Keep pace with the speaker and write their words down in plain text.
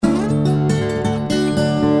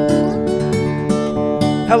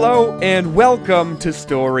Hello and welcome to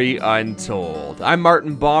Story Untold. I'm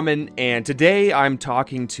Martin Bauman, and today I'm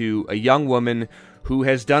talking to a young woman who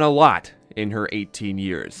has done a lot in her 18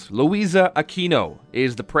 years. Louisa Aquino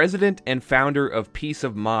is the president and founder of Peace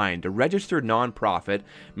of Mind, a registered nonprofit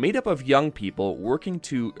made up of young people working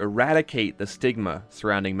to eradicate the stigma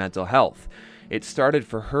surrounding mental health. It started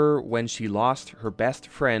for her when she lost her best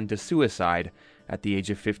friend to suicide at the age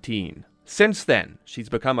of 15. Since then, she's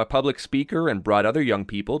become a public speaker and brought other young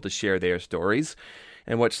people to share their stories.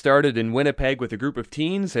 And what started in Winnipeg with a group of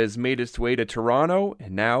teens has made its way to Toronto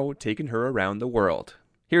and now taken her around the world.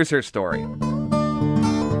 Here's her story. You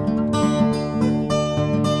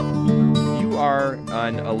are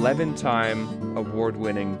an 11-time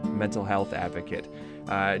award-winning mental health advocate.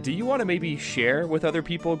 Do you want to maybe share with other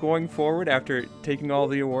people going forward after taking all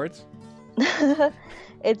the awards?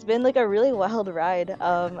 It's been like a really wild ride.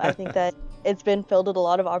 I think that it's been filled with a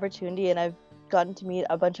lot of opportunity, and I've gotten to meet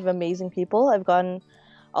a bunch of amazing people. I've gotten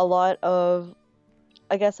a lot of,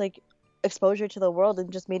 exposure to the world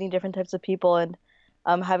and just meeting different types of people. And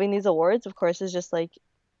having these awards, of course, is just like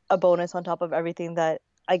a bonus on top of everything that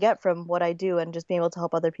I get from what I do and just being able to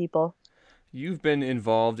help other people. You've been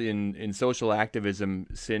involved in social activism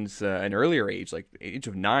since an earlier age, like the age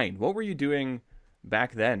of 9. What were you doing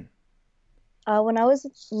back then? When I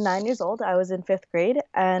was 9 years old, I was in 5th grade,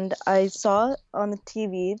 and I saw on the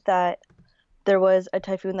TV that there was a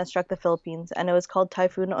typhoon that struck the Philippines, and it was called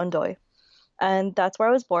Typhoon Ondoy. And that's where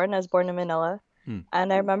I was born. I was born in Manila.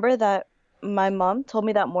 And I remember that my mom told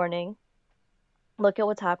me that morning, look at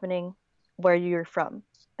what's happening where you're from.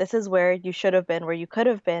 This is where you should have been, where you could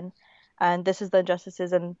have been. And this is the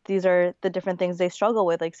injustices, and these are the different things they struggle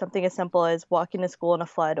with, like something as simple as walking to school in a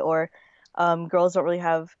flood, or girls don't really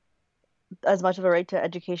have as much of a right to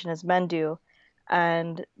education as men do,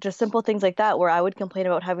 and just simple things like that, where I would complain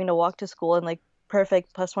about having to walk to school in like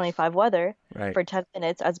perfect plus 25 weather for 10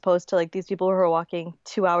 minutes, as opposed to like these people who are walking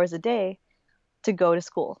 2 hours a day to go to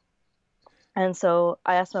school. And so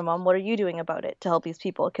I asked my mom, what are you doing about it to help these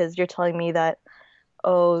people? Because you're telling me that,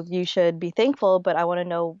 oh, you should be thankful, but I want to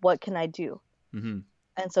know, what can I do? And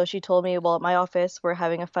so she told me, well, at my office, we're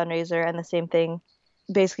having a fundraiser, and the same thing,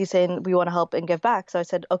 basically saying we want to help and give back. So I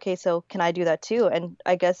said, okay, so can I do that too? And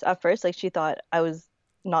I guess at first, like, she thought I was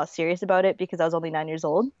not serious about it because I was only 9 years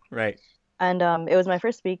old. Right. And it was my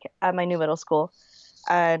first week at my new middle school.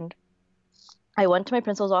 And I went to my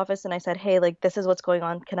principal's office and I said, hey, like, this is what's going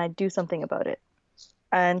on. Can I do something about it?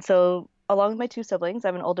 And so along with my 2 siblings, I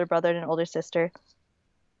have an older brother and an older sister,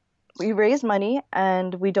 we raised money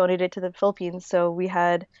and we donated it to the Philippines. So we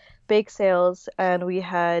had bake sales, and we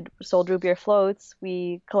had sold root beer floats.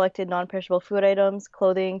 We collected non-perishable food items,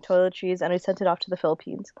 clothing, toiletries, and we sent it off to the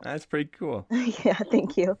Philippines. That's pretty cool. Yeah,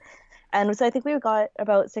 thank you. And so I think we got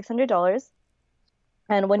about $600.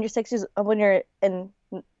 And when you're in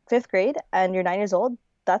 5th grade and you're 9 years old,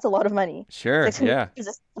 that's a lot of money. Sure, yeah. It's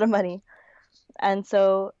a lot of money. And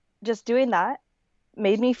so just doing that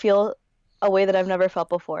made me feel a way that I've never felt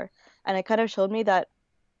before. And it kind of showed me that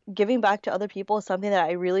giving back to other people is something that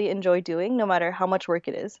I really enjoy doing, no matter how much work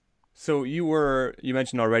it is. So you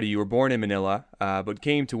mentioned already, you were born in Manila, but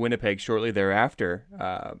came to Winnipeg shortly thereafter.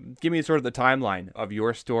 Give me sort of the timeline of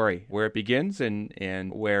your story, where it begins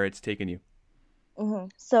and where it's taken you.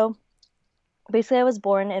 So basically, I was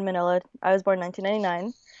born in Manila. I was born in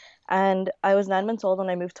 1999, and I was 9 months old when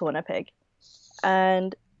I moved to Winnipeg.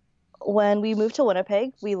 And when we moved to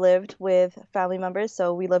Winnipeg, we lived with family members.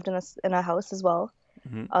 So we lived in a house as well,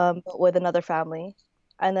 but with another family.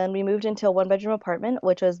 And then we moved into a 1-bedroom apartment,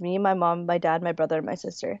 which was me, my mom, my dad, my brother, and my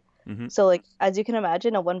sister. So, like, as you can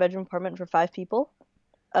imagine, a 1-bedroom apartment for 5 people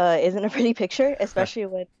isn't a pretty picture, especially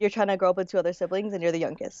when you're trying to grow up with 2 other siblings and you're the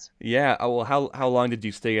youngest. Yeah. Oh, well, how long did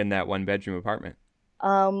you stay in that 1-bedroom apartment?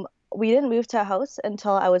 We didn't move to a house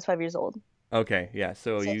until I was 5 years old. Okay, yeah.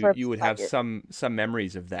 So you would have some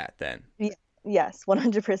memories of that then. Yeah, yes,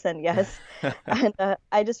 100%, yes. And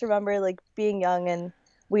I just remember, like, being young, and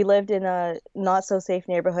we lived in a not so safe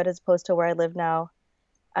neighborhood as opposed to where I live now.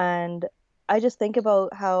 And I just think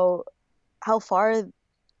about how far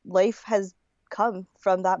life has come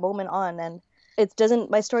from that moment on. And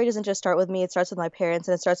my story doesn't just start with me, it starts with my parents,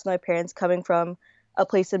 and it starts with my parents coming from a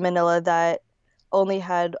place in Manila that only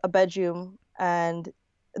had a bedroom, and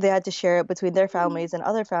they had to share it between their families and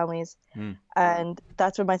other families. And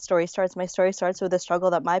that's where my story starts. My story starts with the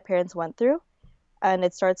struggle that my parents went through. And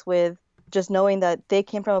it starts with just knowing that they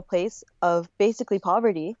came from a place of basically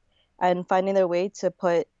poverty and finding their way to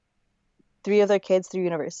put 3 of their kids through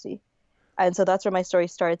university. And so that's where my story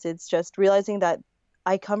starts. It's just realizing that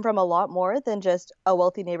I come from a lot more than just a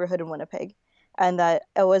wealthy neighborhood in Winnipeg, and that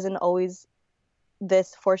it wasn't always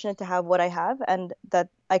this fortunate to have what I have, and that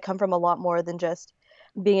I come from a lot more than just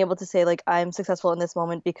being able to say like I'm successful in this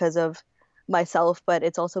moment because of myself, but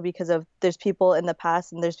it's also because of there's people in the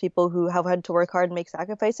past and there's people who have had to work hard and make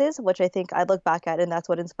sacrifices, which I think I look back at, and that's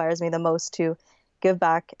what inspires me the most to give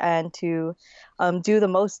back and to do the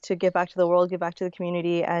most to give back to the world, give back to the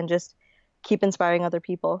community, and just keep inspiring other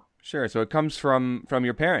people. Sure. So it comes from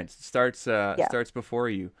your parents. It starts Yeah, starts before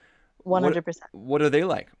you. What 100%. what are they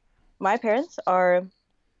like? My parents are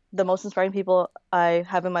the most inspiring people I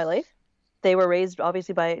have in my life. They were raised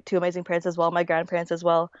obviously by two amazing parents as well, my grandparents as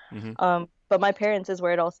well. Hmm. But my parents is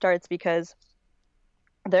where it all starts because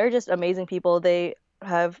they're just amazing people. They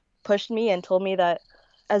have pushed me and told me that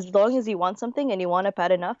as long as you want something and you want it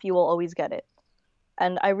bad enough, you will always get it.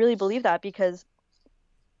 And I really believe that because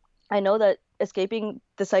I know that escaping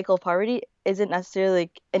the cycle of poverty isn't necessarily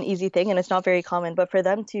like an easy thing and it's not very common. But for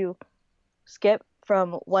them to skip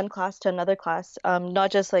from one class to another class,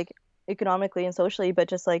 not just like economically and socially, but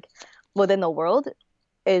just like within the world,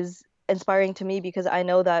 is inspiring to me because I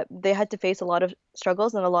know that they had to face a lot of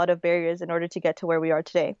struggles and a lot of barriers in order to get to where we are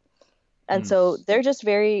today. And Mm. so they're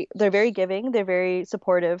very giving, they're very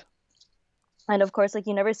supportive. And of course, like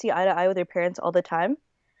you never see eye to eye with your parents all the time,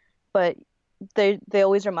 but they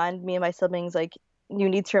always remind me and my siblings like you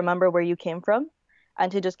need to remember where you came from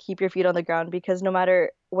and to just keep your feet on the ground because no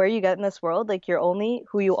matter where you get in this world, like you're only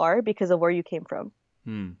who you are because of where you came from.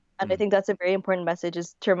 Mm. And I Mm. think that's a very important message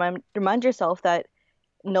is to remind yourself that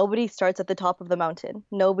nobody starts at the top of the mountain.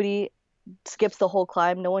 Nobody skips the whole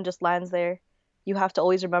climb. No one just lands there. You have to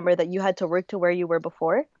always remember that you had to work to where you were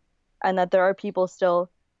before and that there are people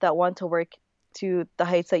still that want to work to the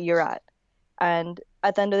heights that you're at. And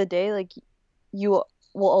at the end of the day, like you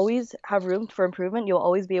will always have room for improvement. You'll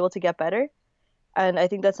always be able to get better. And I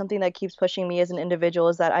think that's something that keeps pushing me as an individual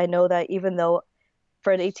is that I know that even though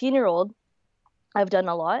for an 18-year-old, I've done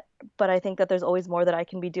a lot, but I think that there's always more that I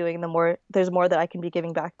can be doing, there's more that I can be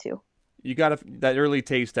giving back to. You got that early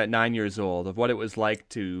taste at 9 years old of what it was like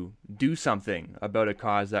to do something about a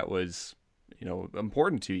cause that was,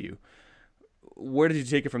 important to you. Where did you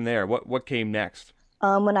take it from there? What came next?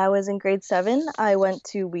 When I was in grade 7, I went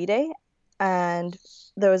to We Day, and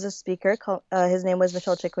there was a speaker called, his name was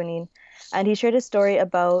Michel Chiquinine, and he shared a story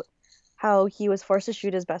about how he was forced to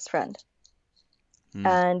shoot his best friend. Hmm.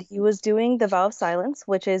 And he was doing the vow of silence,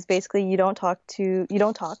 which is basically you don't talk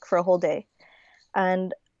for a whole day.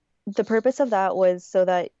 And the purpose of that was so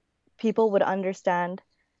that people would understand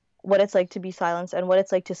what it's like to be silenced and what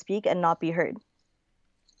it's like to speak and not be heard.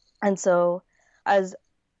 And so, as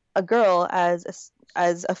a girl, as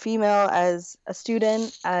a female, as a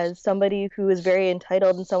student, as somebody who is very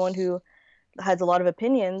entitled and someone who has a lot of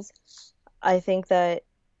opinions, I think that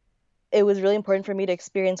it was really important for me to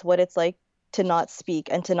experience what it's like to not speak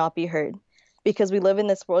and to not be heard. Because we live in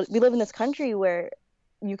this country where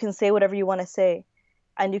you can say whatever you want to say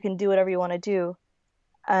and you can do whatever you want to do.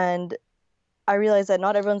 And I realize that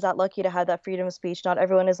not everyone's that lucky to have that freedom of speech. Not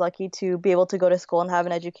everyone is lucky to be able to go to school and have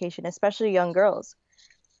an education, especially young girls.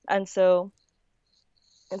 And so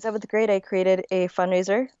in seventh grade, I created a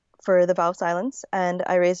fundraiser for the vow of silence, and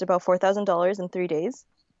I raised about $4,000 in 3 days.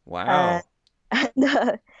 And, Wow.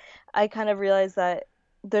 and I kind of realized that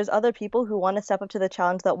there's other people who want to step up to the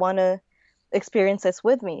challenge that want to experience this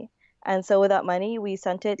with me. And so with that money, we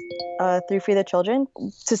sent it through Free the Children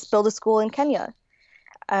to build a school in Kenya.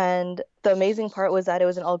 And the amazing part was that it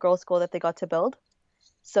was an all-girls school that they got to build.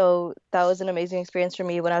 So that was an amazing experience for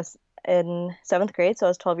me when I was in seventh grade. So I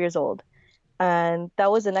was 12 years old. And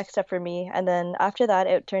that was the next step for me. And then after that,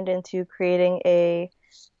 it turned into creating a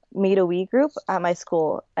Me to We group at my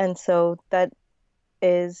school. And so that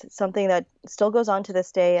is something that still goes on to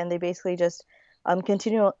this day. And they basically just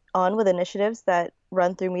continue on with initiatives that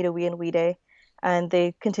run through Me to We and We Day. And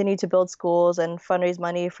they continue to build schools and fundraise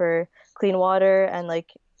money for clean water and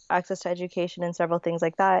like access to education and several things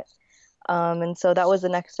like that. And so that was the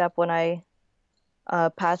next step when I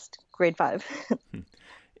passed grade 5.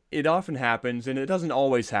 It often happens, and it doesn't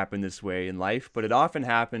always happen this way in life, but it often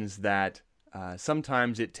happens that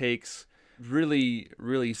sometimes it takes really,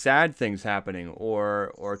 really sad things happening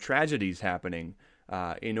or tragedies happening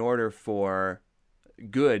in order for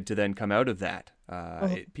good to then come out of that.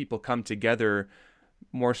 People come together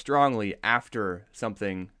more strongly after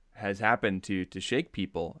something has happened to shake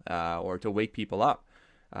people or to wake people up.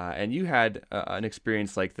 And you had an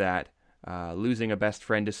experience like that, losing a best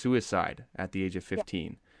friend to suicide at the age of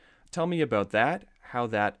 15. Tell me about that, how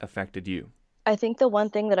that affected you. I think the one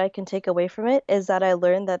thing that I can take away from it is that I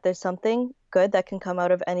learned that there's something good that can come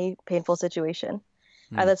out of any painful situation.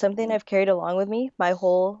 Hmm. And that's something I've carried along with me my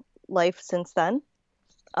whole life since then.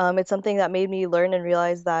 It's something that made me learn and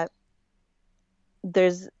realize that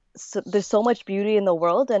there's so much beauty in the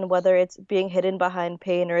world, and whether it's being hidden behind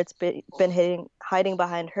pain or been hiding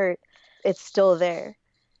behind hurt, it's still there.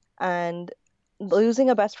 And losing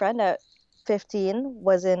a best friend at 15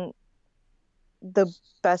 wasn't the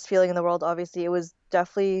best feeling in the world, obviously. It was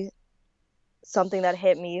definitely something that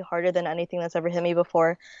hit me harder than anything that's ever hit me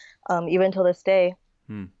before, even till this day.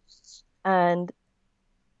 Hmm. And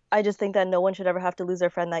I just think that no one should ever have to lose their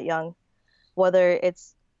friend that young, whether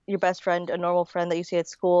it's your best friend, a normal friend that you see at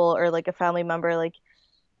school, or like a family member. Like,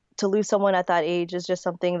 to lose someone at that age is just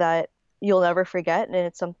something that you'll never forget, and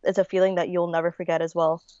it's a feeling that you'll never forget as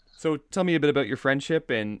well. So tell me a bit about your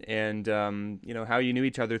friendship and how you knew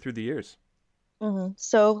each other through the years.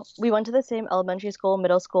 So we went to the same elementary school,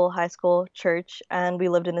 middle school, high school, church, and we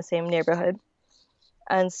lived in the same neighborhood.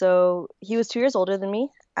 And so he was 2 years older than me,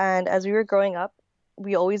 and as we were growing up,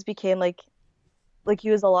 we always became like he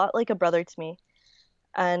was a lot like a brother to me.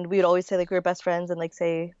 And we would always say like we were best friends, and like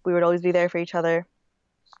say we would always be there for each other.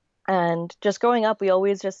 And just growing up, we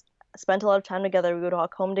always just spent a lot of time together. We would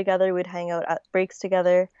walk home together, we'd hang out at breaks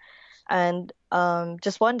together. And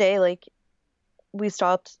just one day, like, we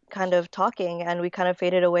stopped kind of talking and we kind of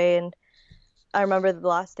faded away. And I remember the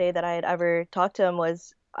last day that I had ever talked to him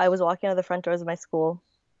was I was walking out of the front doors of my school,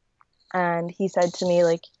 and he said to me,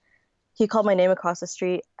 like, he called my name across the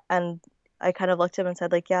street, and I kind of looked at him and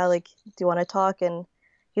said, like, yeah, like, do you want to talk? And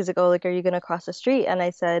he's like, oh, like, are you gonna cross the street? And I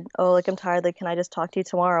said, oh, like, I'm tired, like, can I just talk to you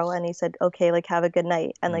tomorrow? And he said, okay, like, have a good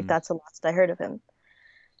night. And like, Mm. that's the last I heard of him.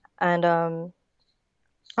 And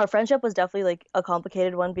our friendship was definitely like a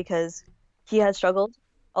complicated one because he had struggled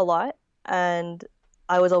a lot, and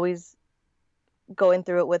I was always going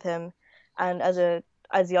through it with him. And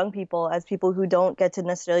as young people, as people who don't get to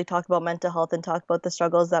necessarily talk about mental health and talk about the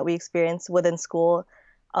struggles that we experience within school,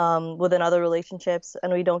 within other relationships,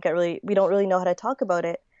 and we don't really know how to talk about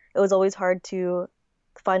it. It was always hard to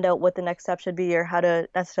find out what the next step should be, or how to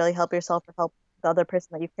necessarily help yourself or help the other person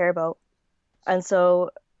that you care about. And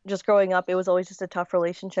so just growing up, it was always just a tough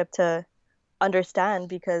relationship to understand,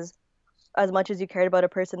 because as much as you cared about a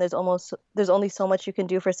person, there's only so much you can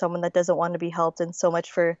do for someone that doesn't want to be helped, and so much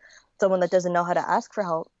for someone that doesn't know how to ask for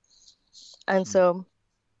help. And Mm. so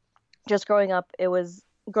just growing up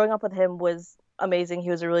with him was amazing. He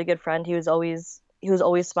was a really good friend. He was always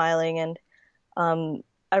smiling, and um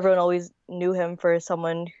everyone always knew him for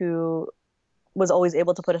someone who was always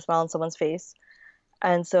able to put a smile on someone's face.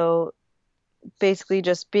 And so basically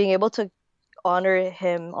just being able to honor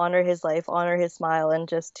him, honor his life, honor his smile, and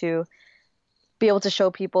just to be able to show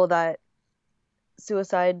people that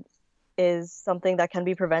suicide is something that can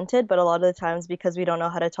be prevented. But a lot of the times, because we don't know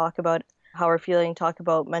how to talk about how we're feeling, talk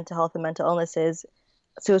about mental health and mental illnesses,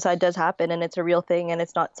 suicide does happen, and it's a real thing, and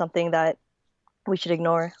it's not something that we should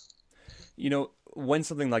ignore. When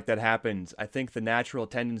something like that happens, I think the natural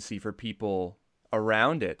tendency for people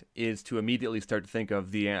around it is to immediately start to think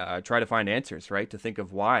of try to find answers, right? To think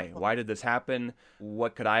of why did this happen?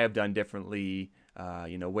 What could I have done differently?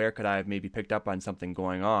 Where could I have maybe picked up on something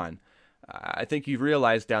going on? I think you've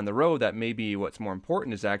realized down the road that maybe what's more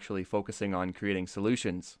important is actually focusing on creating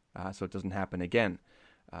solutions so it doesn't happen again.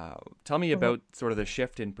 Tell me Mhm. about sort of the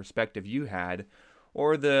shift in perspective you had,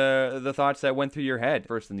 or the thoughts that went through your head,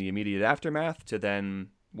 first in the immediate aftermath to then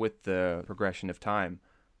with the progression of time.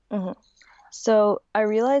 Mhm. So I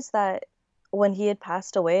realized that when he had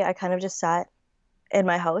passed away, I kind of just sat in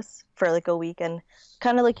my house for like a week, and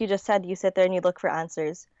kind of like you just said, you sit there and you look for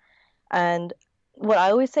answers. And what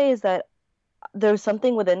I always say is that there was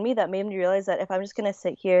something within me that made me realize that if I'm just gonna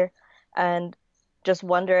sit here and just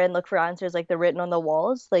wonder and look for answers like they're written on the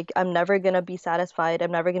walls, like, I'm never gonna be satisfied.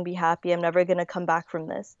 I'm never gonna be happy. I'm never gonna come back from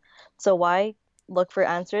this. So why look for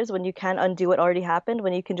answers when you can't undo what already happened,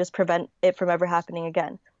 when you can just prevent it from ever happening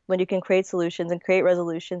again? When you can create solutions and create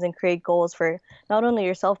resolutions and create goals for not only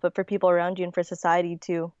yourself, but for people around you and for society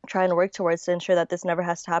to try and work towards, to ensure that this never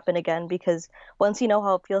has to happen again. Because once you know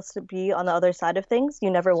how it feels to be on the other side of things,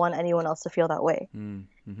 you never want anyone else to feel that way.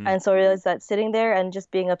 Mm-hmm. And so I realized that sitting there and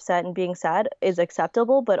just being upset and being sad is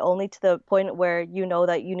acceptable, but only to the point where you know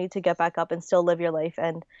that you need to get back up and still live your life.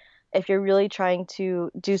 And if you're really trying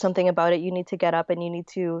to do something about it, you need to get up and you need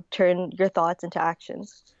to turn your thoughts into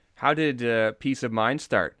actions. How did peace of mind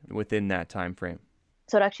start within that time frame?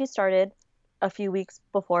 So it actually started a few weeks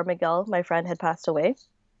before Miguel, my friend, had passed away.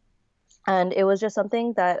 And it was just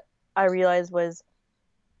something that I realized was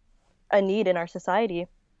a need in our society.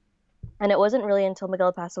 And it wasn't really until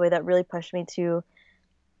Miguel passed away that really pushed me to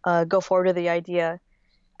go forward with the idea.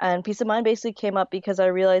 And peace of mind basically came up because I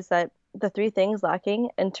realized that the three things lacking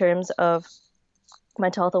in terms of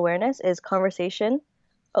mental health awareness is conversation,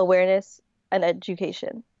 awareness, and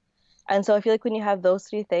education. And so I feel like when you have those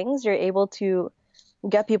three things, you're able to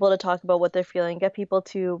get people to talk about what they're feeling, get people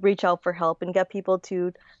to reach out for help, and get people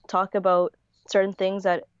to talk about certain things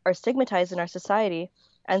that are stigmatized in our society.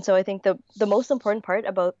 And so I think the most important part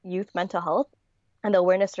about youth mental health and the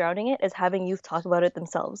awareness surrounding it is having youth talk about it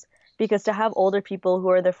themselves. Because to have older people who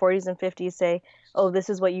are in their 40s and 50s say, oh, this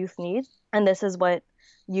is what youth need, and this is what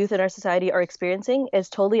youth in our society are experiencing is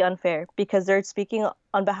totally unfair because they're speaking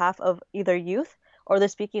on behalf of either youth or they're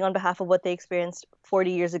speaking on behalf of what they experienced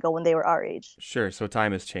 40 years ago when they were our age. Sure. So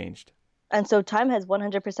time has changed. And so time has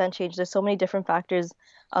 100% changed. There's so many different factors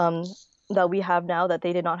um, that we have now that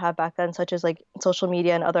they did not have back then, such as like social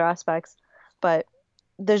media and other aspects. But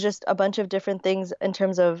there's just a bunch of different things in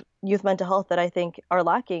terms of youth mental health that I think are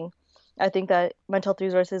lacking. I think that mental health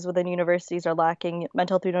resources within universities are lacking,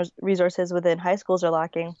 mental health resources within high schools are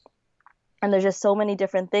lacking. And there's just so many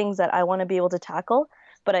different things that I want to be able to tackle.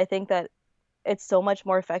 But I think that it's so much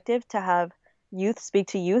more effective to have youth speak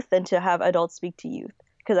to youth than to have adults speak to youth.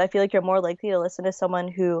 Because I feel like you're more likely to listen to someone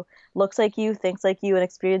who looks like you, thinks like you, and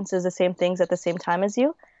experiences the same things at the same time as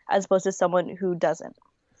you, as opposed to someone who doesn't.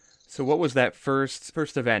 So what was that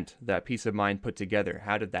first event that Peace of Mind put together?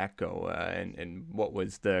 How did that go? And what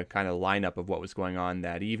was the kind of lineup of what was going on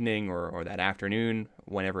that evening or that afternoon,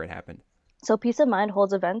 whenever it happened? So Peace of Mind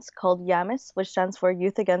holds events called YAMIS, which stands for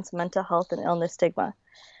Youth Against Mental Health and Illness Stigma.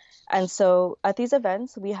 And so at these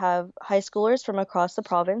events, we have high schoolers from across the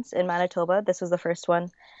province in Manitoba. This was the first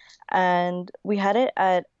one. And we had it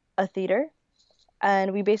at a theater.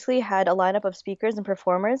 And we basically had a lineup of speakers and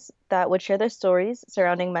performers that would share their stories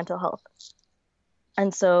surrounding mental health.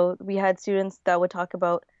 And so we had students that would talk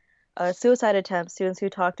about suicide attempts, students who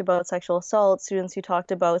talked about sexual assault, students who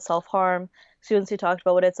talked about self-harm, students who talked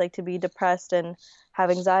about what it's like to be depressed and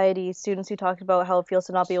have anxiety, students who talked about how it feels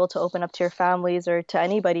to not be able to open up to your families or to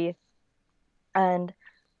anybody. And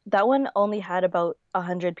that one only had about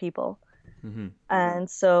 100 people. Mm-hmm. And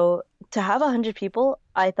so to have 100 people,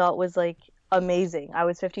 I thought was like amazing. I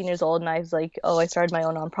was 15 years old and I was like, oh, I started my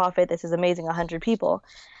own nonprofit. This is amazing, 100 people.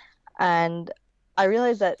 And I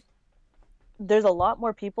realized that there's a lot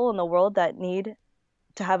more people in the world that need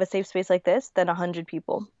to have a safe space like this than 100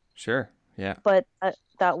 people. Sure. Yeah. But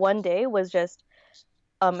that one day was just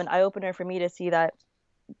an eye-opener for me to see that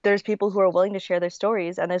there's people who are willing to share their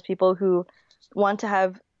stories and there's people who want to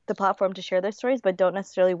have the platform to share their stories but don't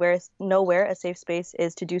necessarily know where a safe space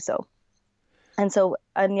is to do so. And so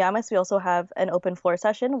in Yamas, we also have an open floor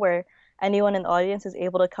session where anyone in the audience is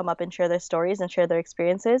able to come up and share their stories and share their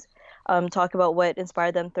experiences, talk about what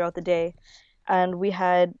inspired them throughout the day. And we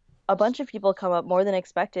had a bunch of people come up more than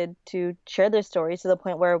expected to share their stories to the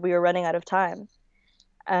point where we were running out of time.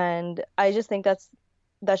 And I just think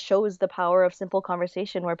that shows the power of simple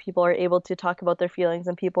conversation where people are able to talk about their feelings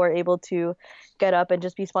and people are able to get up and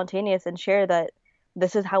just be spontaneous and share that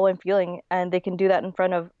this is how I'm feeling. And they can do that in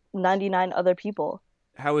front of 99 other people.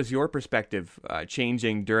 How is your perspective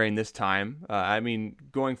changing during this time? I mean,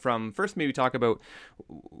 going from first, maybe talk about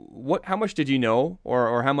how much did you know,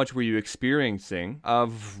 or how much were you experiencing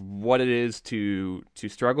of what it is to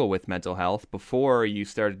struggle with mental health before you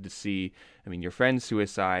started to see, I mean, your friend's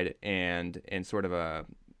suicide and sort of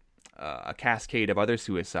a cascade of other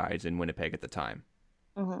suicides in Winnipeg at the time.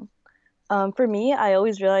 Mm-hmm. For me, I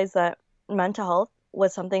always realized that mental health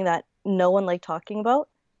was something that no one liked talking about.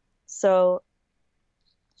 So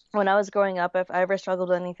when I was growing up, if I ever struggled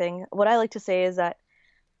with anything, what I like to say is that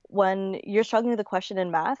when you're struggling with a question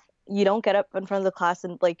in math, you don't get up in front of the class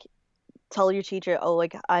and like tell your teacher, oh,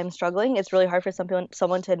 like I'm struggling. It's really hard for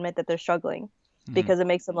someone to admit that they're struggling because it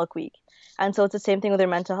makes them look weak. And so it's the same thing with their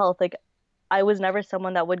mental health. Like I was never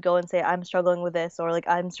someone that would go and say, I'm struggling with this, or like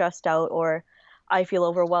I'm stressed out, or I feel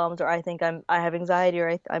overwhelmed, or I think I have anxiety,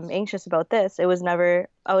 or I'm anxious about this. I was never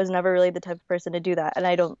really the type of person to do that. And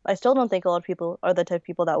I still don't think a lot of people are the type of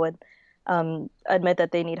people that would admit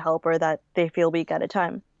that they need help or that they feel weak at a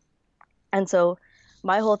time. And so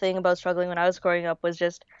my whole thing about struggling when I was growing up was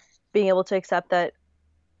just being able to accept that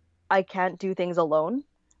I can't do things alone.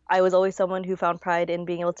 I was always someone who found pride in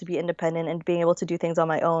being able to be independent and being able to do things on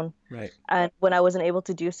my own. Right. And when I wasn't able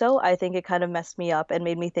to do so, I think it kind of messed me up and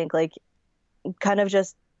made me think like, kind of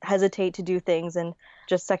just hesitate to do things and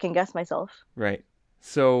just second guess myself. Right.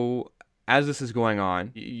 So as this is going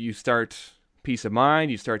on, you start Peace of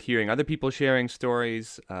Mind, you start hearing other people sharing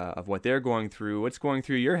stories of what they're going through. What's going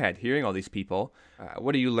through your head hearing all these people?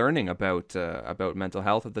 What are you learning about mental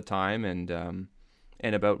health at the time and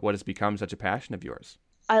about what has become such a passion of yours?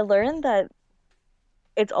 I learned that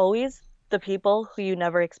it's always the people who you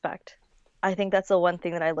never expect. I think that's the one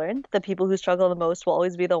thing that I learned. The people who struggle the most will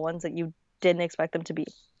always be the ones that you didn't expect them to be.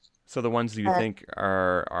 So the ones you Uh, think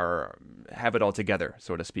are have it all together,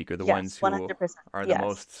 so to speak, are the ones yes, who 100%. are the Yes.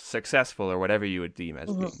 most successful or whatever you would deem as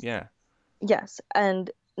being. Hmm. Yeah. Yes. And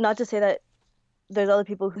not to say that there's other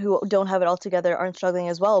people who don't have it all together, aren't struggling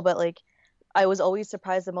as well, but like I was always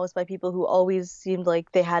surprised the most by people who always seemed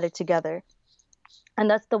like they had it together. And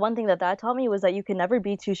that's the one thing that taught me, was that you can never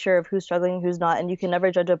be too sure of who's struggling and who's not, and you can never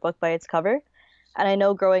judge a book by its cover. And I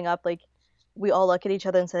know growing up, like we all look at each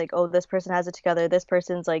other and say like, oh, this person has it together, this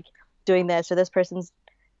person's like doing this, or this person's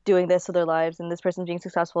doing this with their lives, and this person's being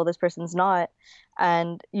successful, this person's not.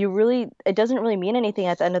 And it doesn't really mean anything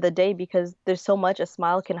at the end of the day, because there's so much a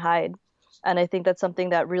smile can hide. And I think that's something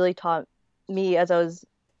that really taught me as I was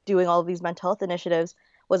doing all of these mental health initiatives,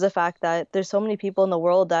 was the fact that there's so many people in the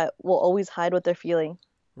world that will always hide what they're feeling,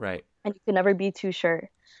 Right. and you can never be too sure.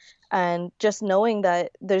 And just knowing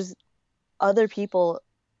that there's other people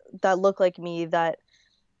that look like me, that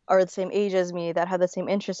are the same age as me, that have the same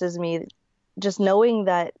interests as me, just knowing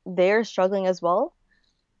that they're struggling as well,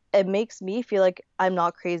 it makes me feel like I'm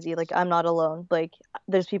not crazy, like I'm not alone. Like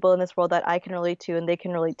there's people in this world that I can relate to and they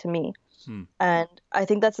can relate to me. Hmm. And I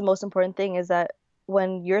think that's the most important thing, is that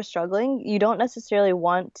when you're struggling, you don't necessarily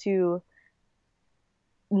want to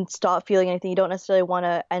stop feeling anything. You don't necessarily want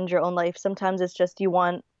to end your own life. Sometimes it's just you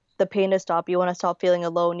want the pain to stop. You want to stop feeling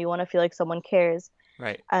alone. You want to feel like someone cares.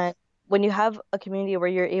 Right. And when you have a community where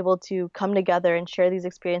you're able to come together and share these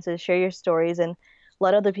experiences, share your stories, and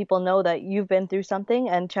let other people know that you've been through something,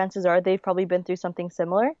 and chances are they've probably been through something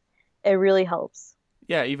similar, it really helps.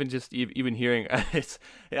 Yeah, even just even hearing it's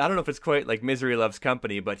I don't know if it's quite like misery loves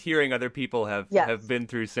company, but hearing other people have Yes. been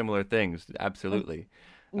through similar things, absolutely.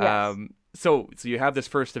 Yes. So you have this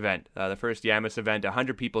first event, the first Yamas event.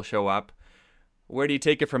 100 people show up. Where do you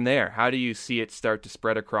take it from there? How do you see it start to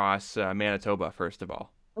spread across Manitoba? First of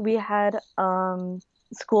all. We had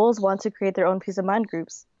schools want to create their own peace of mind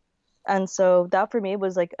groups. And so that for me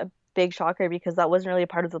was like a big shocker, because that wasn't really a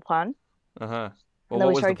part of the plan. Uh huh. Well, And then what we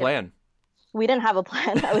was the started getting, plan? we didn't have a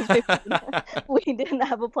plan. I was 15. We didn't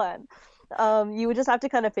have a plan. You would just have to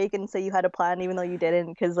kind of fake it and say you had a plan, even though you didn't,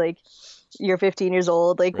 because like you're 15 years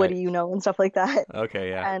old, like what do Right. you know and stuff like that. Okay.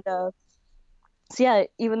 Yeah. And so yeah,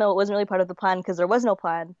 even though it wasn't really part of the plan because there was no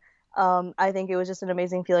plan, I think it was just an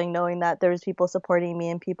amazing feeling knowing that there was people supporting me,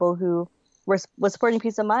 and people who was supporting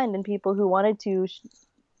peace of mind, and people who wanted to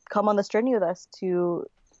come on this journey with us to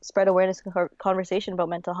spread awareness and conversation about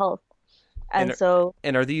mental health. And And so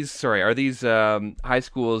and are these high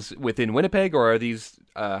schools within Winnipeg, or are these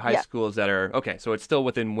high yeah, schools that are okay? So it's still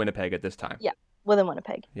within Winnipeg at this time. yeah, within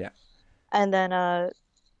Winnipeg. Yeah. And then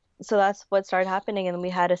so that's what started happening, and then we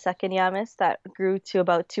had a second Yamis that grew to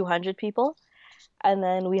about 200 people, and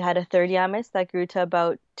then we had a third Yamis that grew to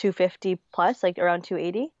about 250 plus, like around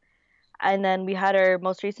 280. And then we had our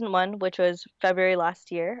most recent one, which was February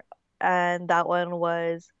last year, and that one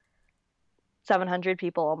was 700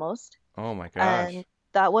 people almost. Oh my gosh. And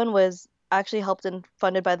that one was actually helped and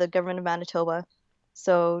funded by the government of Manitoba.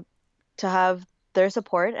 So to have their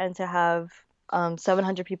support and to have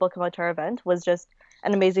 700 people come out to our event was just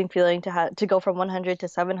an amazing feeling, to go from 100 to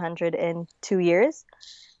 700 in 2 years.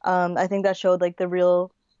 I think that showed like the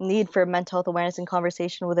real need for mental health awareness and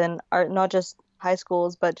conversation within our, not just high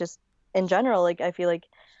schools, but just in general. Like I feel like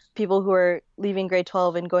people who are leaving grade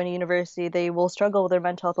 12 and going to university, they will struggle with their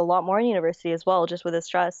mental health a lot more in university as well, just with the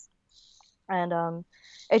stress. And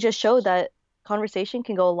it just showed that conversation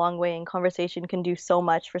can go a long way, and conversation can do so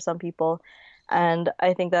much for some people. And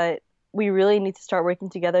I think that we really need to start working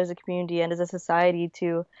together as a community and as a society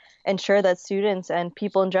to ensure that students and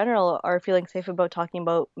people in general are feeling safe about talking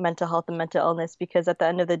about mental health and mental illness, because at the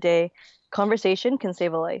end of the day, conversation can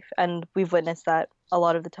save a life. And we've witnessed that a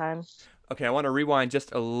lot of the time. Okay, I want to rewind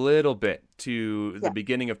just a little bit to the Yeah.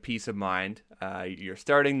 beginning of Peace of Mind. You're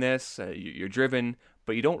starting this, you're driven,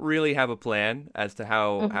 but you don't really have a plan as to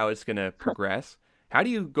Mhm. how it's going to progress. How do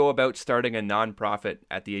you go about starting a nonprofit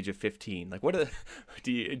at the age of 15? Like, what are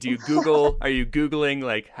the, do you Google? Are you Googling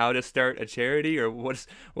like how to start a charity, or what is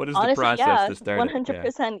the Honestly, process yeah, to start it? Yeah.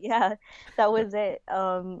 100%. Yeah, that was it.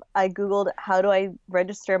 I Googled how do I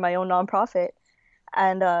register my own nonprofit,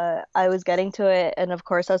 and I was getting to it, and of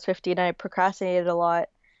course I was 15. I procrastinated a lot,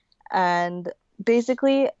 and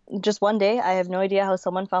basically just one day, I have no idea how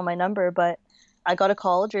someone found my number, but I got a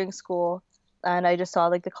call during school, and I just saw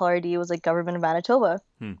like the caller ID was like Government of Manitoba,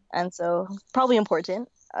 Hmm. and so probably important.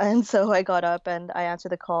 And so I got up and I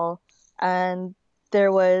answered the call, and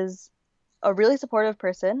there was a really supportive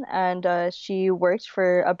person, and she worked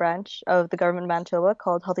for a branch of the Government of Manitoba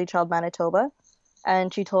called Healthy Child Manitoba,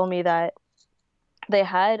 and she told me that they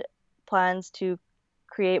had plans to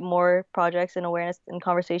create more projects and awareness and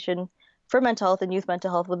conversation for mental health and youth mental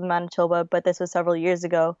health within Manitoba, but this was several years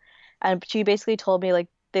ago. And she basically told me like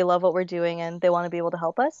they love what we're doing and they want to be able to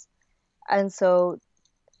help us. And so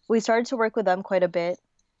we started to work with them quite a bit,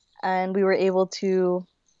 and we were able to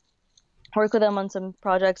work with them on some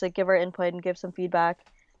projects, like give our input and give some feedback.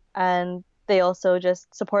 And they also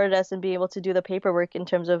just supported us in being able to do the paperwork in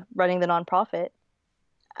terms of running the nonprofit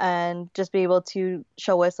and just be able to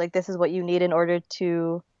show us like this is what you need in order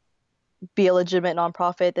to be a legitimate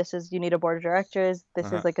nonprofit. This is, you need a board of directors.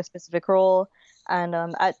 This is like a specific role. And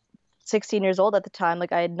at 16 years old at the time,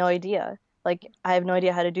 like I had no idea. Like I have no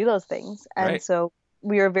idea how to do those things. And Right. so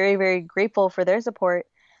we were very, very grateful for their support,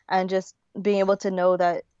 and just being able to know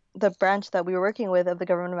that the branch that we were working with of the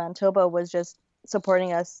government of Manitoba was just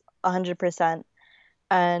supporting us 100%.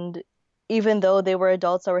 And even though they were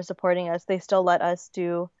adults that were supporting us, they still let us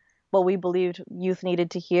do what we believed youth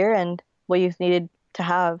needed to hear and what youth needed to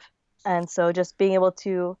have. And so just being able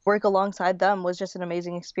to work alongside them was just an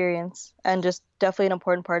amazing experience, and just definitely an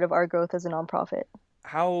important part of our growth as a nonprofit.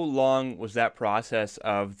 How long was that process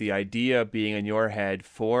of the idea being in your head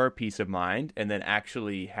for Peace of Mind and then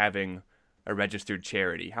actually having a registered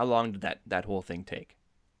charity? How long did that whole thing take?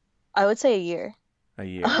 I would say a year. A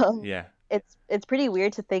year. Um, Yeah. it's pretty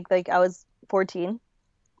weird to think like I was 14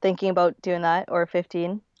 thinking about doing that, or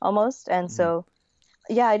 15 almost. And Mhm. so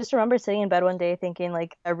yeah, I just remember sitting in bed one day thinking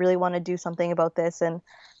like I really want to do something about this. And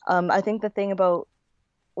I think the thing about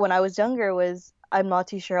when I was younger was I'm not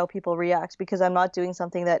too sure how people react, because I'm not doing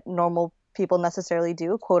something that normal people necessarily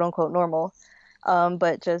do, quote unquote normal.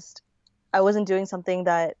 But just I wasn't doing something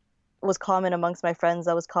that was common amongst my friends,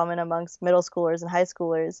 that was common amongst middle schoolers and high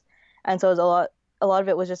schoolers. And so it was a lot of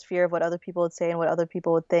it was just fear of what other people would say and what other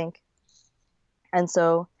people would think. And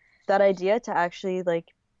so that idea to actually like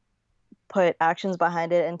put actions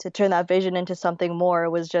behind it and to turn that vision into something more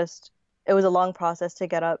was just, it was a long process to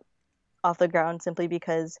get up off the ground, simply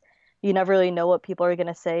because you never really know what people are going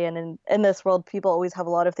to say. And in this world, people always have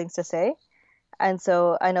a lot of things to say. And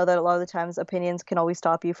so I know that a lot of the times opinions can always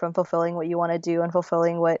stop you from fulfilling what you want to do and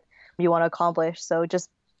fulfilling what you want to accomplish. So just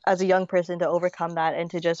as a young person, to overcome that and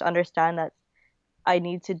to just understand that I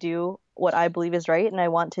need to do what I believe is right, and I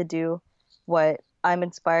want to do what I'm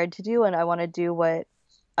inspired to do, and I want to do what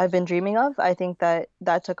I've been dreaming of. I think that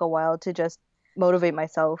that took a while to just motivate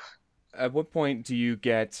myself. At what point do you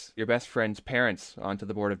get your best friend's parents onto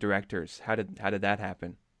the board of directors? How did that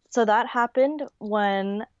happen? So that happened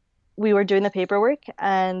when we were doing the paperwork,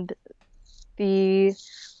 and the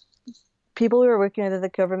people we were working with at the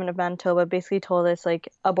government of Manitoba basically told us like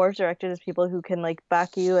a board of directors is people who can like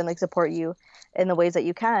back you and like support you in the ways that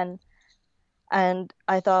you can. And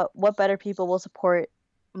I thought, what better people will support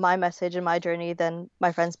my message and my journey than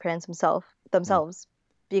my friend's parents Mm. themselves?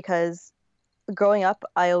 Because growing up,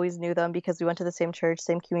 I always knew them because we went to the same church,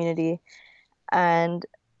 same community. And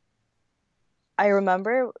I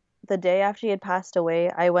remember the day after he had passed away,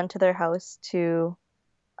 I went to their house to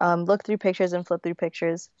look through pictures and flip through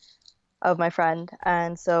pictures of my friend.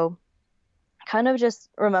 And so, kind of just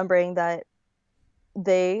remembering that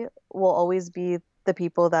they will always be the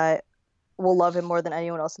people that will love him more than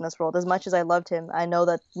anyone else in this world. As much as I loved him, I know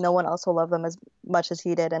that no one else will love them as much as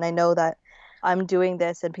he did. And I know that I'm doing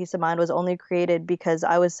this, and Peace of Mind was only created because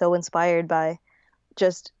I was so inspired by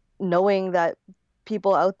just knowing that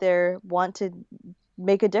people out there want to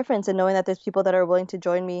make a difference, and knowing that there's people that are willing to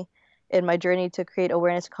join me in my journey to create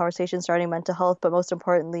awareness and conversation starting mental health. But most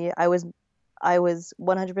importantly, I was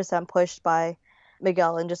 100% pushed by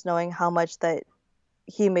Miguel, and just knowing how much that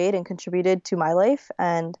he made and contributed to my life,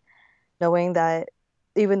 and knowing that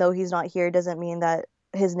even though he's not here doesn't mean that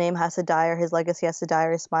his name has to die or his legacy has to die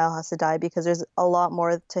or his smile has to die, because there's a lot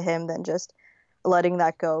more to him than just letting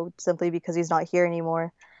that go simply because he's not here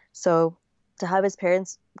anymore. So to have his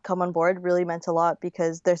parents come on board really meant a lot,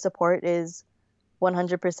 because their support is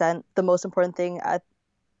 100% the most important thing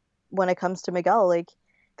when it comes to Miguel. Like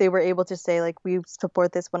they were able to say like we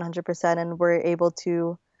support this 100%, and we're able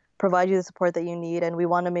to provide you the support that you need, and we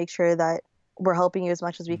want to make sure that we're helping you as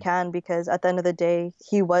much as we can, because at the end of the day,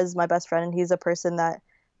 he was my best friend, and he's a person that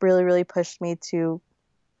really, really pushed me to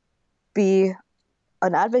be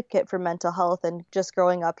an advocate for mental health. And just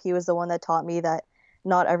growing up, he was the one that taught me that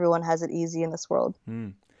not everyone has it easy in this world.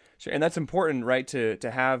 Mm. Sure. And that's important, right? To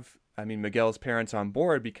have, I mean, Miguel's parents on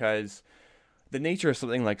board, because the nature of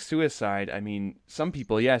something like suicide, I mean, some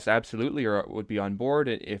people, yes, absolutely, would be on board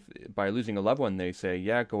if by losing a loved one, they say,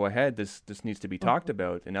 yeah, go ahead, this needs to be talked Mhm.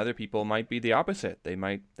 about. And other people might be the opposite. They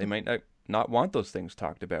might not want those things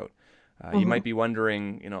talked about. You Mhm. might be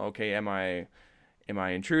wondering, okay, am I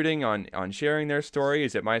intruding on sharing their story?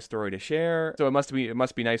 Is it my story to share? So it must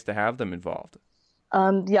be nice to have them involved.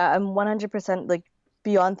 Yeah, I'm 100% like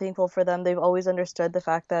beyond thankful for them. They've always understood the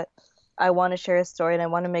fact that I want to share his story and I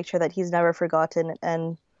want to make sure that he's never forgotten.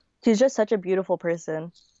 And he's just such a beautiful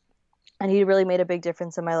person. And he really made a big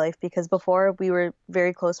difference in my life because before we were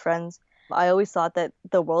very close friends. I always thought that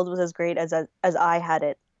the world was as great as I had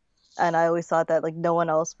it. And I always thought that like no one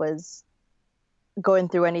else was going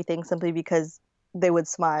through anything simply because they would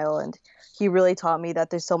smile. And he really taught me that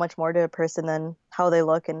there's so much more to a person than how they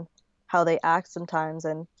look and how they act sometimes.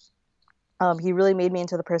 And he really made me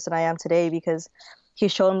into the person I am today because he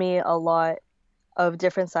showed me a lot of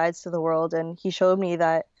different sides to the world. And he showed me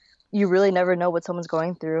that you really never know what someone's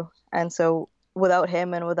going through. And so without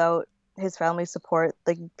him and without his family's support,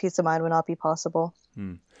 like peace of mind would not be possible.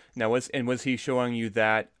 Hmm. Now, was he showing you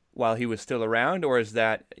that while he was still around, or is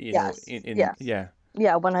that, Yes. in Yes. yeah,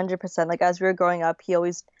 Yeah, 100%. Like as we were growing up, we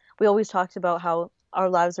always talked about how our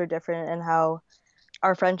lives are different and how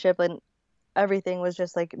our friendship and everything was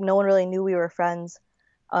just like no one really knew we were friends,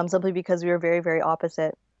 simply because we were very, very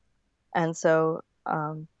opposite. And so,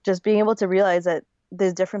 just being able to realize that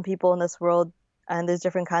there's different people in this world and there's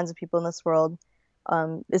different kinds of people in this world,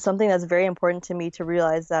 is something that's very important to me to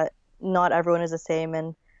realize that not everyone is the same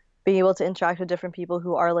and being able to interact with different people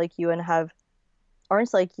who are like you and have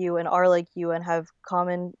aren't like you and are like you and have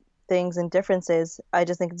common things and differences. I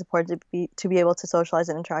just think it's important to be able to socialize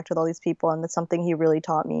and interact with all these people, and that's something he really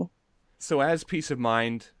taught me. so as peace of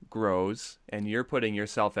mind grows and you're putting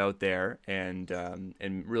yourself out there and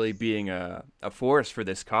really being a force for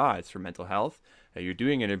this cause for mental health, you're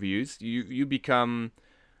doing interviews, you become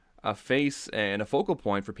a face and a focal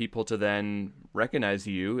point for people to then recognize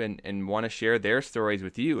you and want to share their stories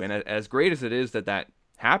with you. And as great as it is that that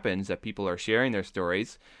happens, that people are sharing their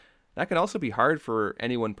stories, that can also be hard for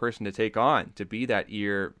any one person to take on, to be that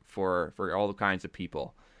ear for all kinds of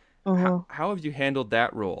people. Hmm. How have you handled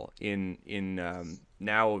that role in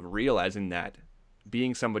now realizing that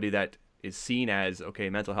being somebody that is seen as,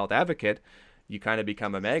 okay, mental health advocate, you kind of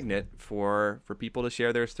become a magnet for people to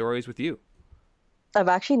share their stories with you? I've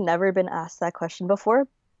actually never been asked that question before,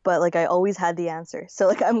 but like I always had the answer. So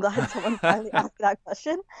like I'm glad someone finally asked that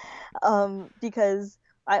question, because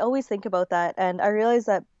I always think about that, and I realized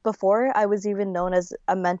that before I was even known as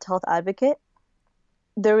a mental health advocate,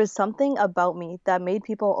 there was something about me that made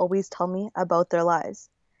people always tell me about their lives.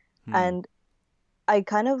 Hmm. And I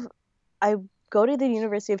kind of I go to the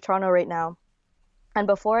University of Toronto right now, and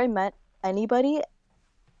before I met anybody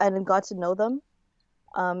and got to know them,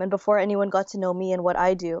 and before anyone got to know me and what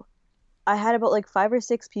I do, I had about like 5 or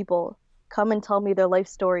 6 people come and tell me their life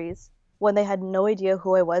stories when they had no idea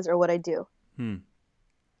who I was or what I do. Hmm.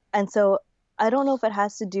 And so I don't know if it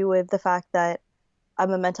has to do with the fact that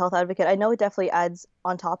I'm a mental health advocate. I know it definitely adds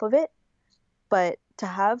on top of it, but to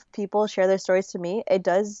have people share their stories to me, it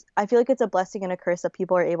does. I feel like it's a blessing and a curse that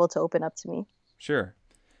people are able to open up to me. Sure.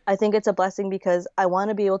 I think it's a blessing because I want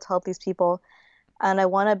to be able to help these people and I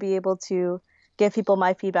want to be able to give people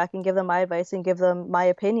my feedback and give them my advice and give them my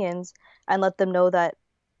opinions and let them know that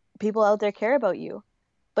people out there care about you.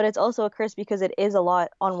 But it's also a curse because it is a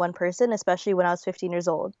lot on one person, especially when I was 15 years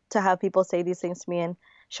old, to have people say these things to me and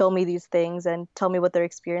show me these things and tell me what they're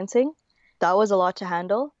experiencing. That was a lot to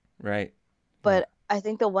handle. Right. Yeah. But I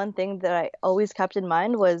think the one thing that I always kept in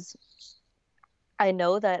mind was I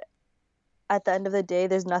know that at the end of the day,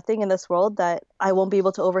 there's nothing in this world that I won't be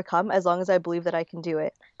able to overcome as long as I believe that I can do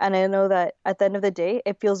it. And I know that at the end of the day,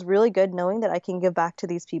 it feels really good knowing that I can give back to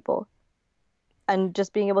these people and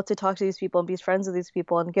just being able to talk to these people and be friends with these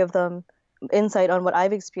people and give them insight on what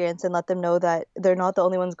I've experienced and let them know that they're not the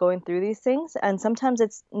only ones going through these things. And sometimes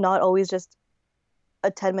it's not always just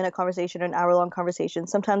a 10-minute conversation or an hour long conversation.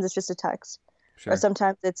 Sometimes it's just a text, or Sure.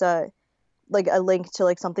 sometimes it's a link to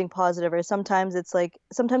like something positive, or sometimes it's like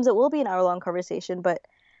sometimes it will be an hour long conversation. But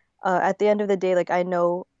at the end of the day, like I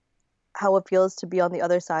know how it feels to be on the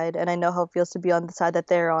other side, and I know how it feels to be on the side that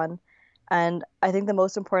they're on. And I think the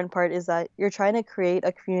most important part is that you're trying to create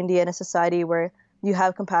a community and a society where you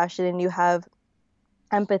have compassion and you have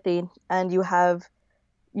empathy and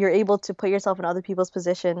you're able to put yourself in other people's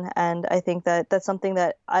position. And I think that that's something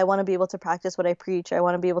that I want to be able to practice what I preach. I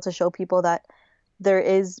want to be able to show people that there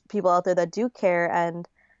is people out there that do care. And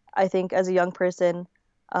I think as a young person,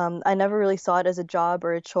 I never really saw it as a job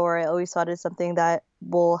or a chore. I always saw it as something that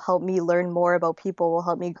will help me learn more about people, will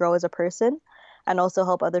help me grow as a person, and also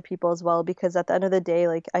help other people as well. Because at the end of the day,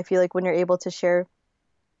 like I feel like when you're able to share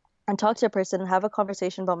and talk to a person and have a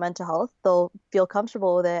conversation about mental health, they'll feel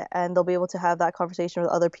comfortable with it and they'll be able to have that conversation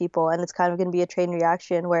with other people. And it's kind of going to be a chain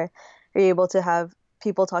reaction where you're able to have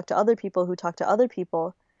people talk to other people who talk to other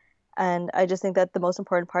people. And I just think that the most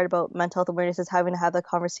important part about mental health awareness is having to have that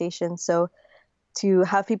conversation. So to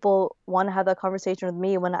have people want to have that conversation with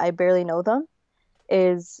me when I barely know them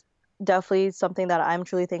is definitely something that I'm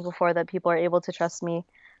truly thankful for, that people are able to trust me.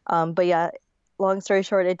 But yeah, long story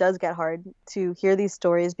short, it does get hard to hear these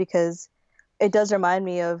stories because it does remind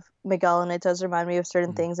me of Miguel and it does remind me of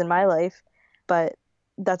certain Mm. things in my life. But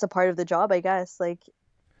that's a part of the job, I guess. Like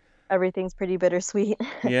everything's pretty bittersweet.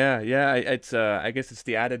 Yeah, yeah. It's I guess it's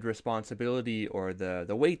the added responsibility or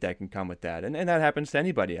the weight that can come with that, and that happens to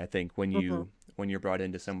anybody. I think Hmm. when you're brought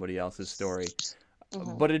into somebody else's story,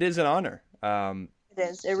 Hmm. but it is an honor. It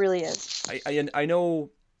is. It really is. I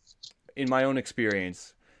know in my own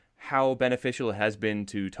experience how beneficial it has been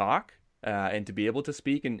to talk and to be able to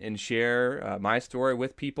speak and share my story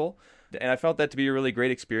with people, and I felt that to be a really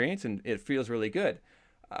great experience, and it feels really good.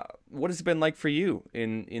 What has it been like for you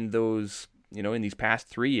in those in these past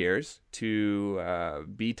 3 years to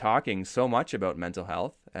be talking so much about mental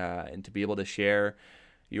health and to be able to share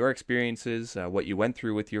your experiences, what you went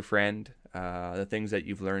through with your friend, the things that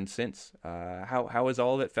you've learned since? How has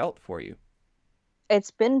all of it felt for you?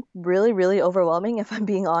 It's been really, really overwhelming, if I'm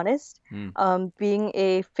being honest. Mm, Being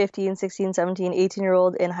a 15, 16, 17,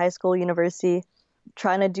 18-year-old in high school, university,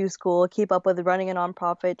 trying to do school, keep up with running a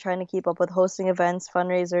nonprofit, trying to keep up with hosting events,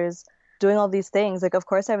 fundraisers, doing all these things. Like, of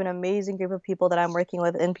course, I have an amazing group of people that I'm working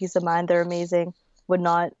with in Peace of Mind. They're amazing. Would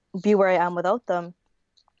not be where I am without them.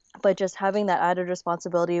 But just having that added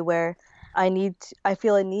responsibility where I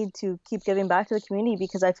feel a need to keep giving back to the community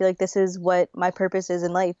because I feel like this is what my purpose is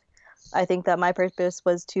in life. I think that my purpose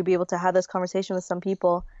was to be able to have this conversation with some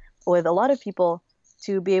people, with a lot of people,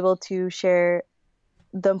 to be able to share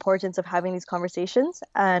the importance of having these conversations.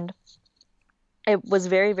 And it was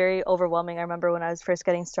very, very overwhelming. I remember when I was first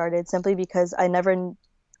getting started, simply because I've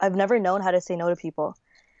never known how to say no to people.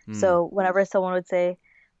 mm, So whenever someone would say,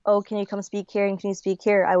 "Oh, can you come speak here and can you speak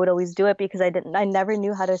here?" I would always do it because I never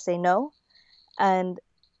knew how to say no. And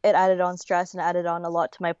it added on stress and added on a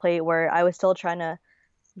lot to my plate where I was still trying to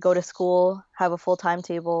go to school, have a full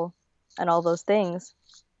timetable, and all those things.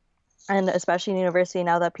 And especially in university,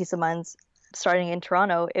 now that Peace of Mind's starting in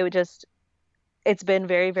Toronto, it's been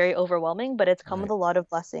very, very overwhelming, but it's come with right. a lot of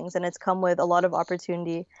blessings and it's come with a lot of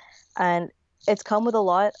opportunity. And it's come with a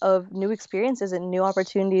lot of new experiences and new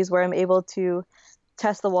opportunities where I'm able to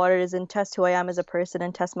test the waters and test who I am as a person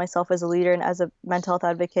and test myself as a leader and as a mental health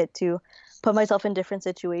advocate, to put myself in different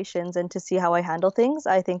situations and to see how I handle things.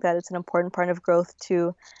 I think that it's an important part of growth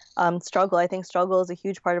to struggle. I think struggle is a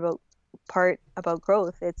huge part about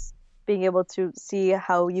growth. It's being able to see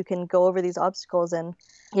how you can go over these obstacles. And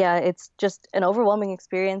yeah, it's just an overwhelming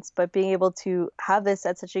experience, but being able to have this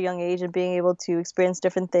at such a young age and being able to experience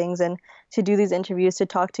different things and to do these interviews, to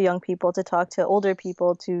talk to young people, to talk to older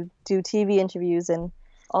people, to do TV interviews and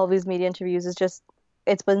all these media interviews is just,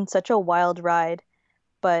 it's been such a wild ride,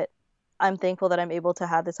 but I'm thankful that I'm able to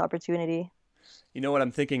have this opportunity. You know what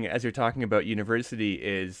I'm thinking as you're talking about university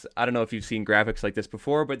is, I don't know if you've seen graphics like this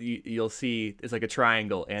before, but you'll see it's like a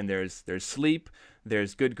triangle, and there's sleep,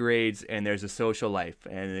 there's good grades, and there's a social life,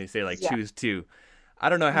 and they say like Yeah. choose two. I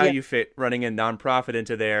don't know how Yeah. you fit running a nonprofit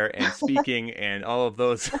into there and speaking and all of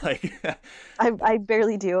those like I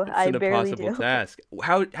barely do. it's I an barely impossible do. task.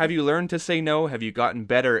 How have you learned to say no? Have you gotten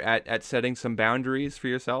better at setting some boundaries for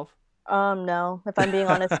yourself? No. If I'm being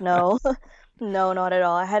honest, no. No, not at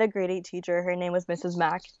all. I had a grade 8 teacher. Her name was Mrs.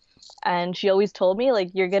 Mack, and she always told me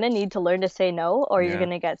like you're gonna need to learn to say no or you're Yeah,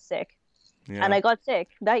 gonna get sick. And yeah. I got sick.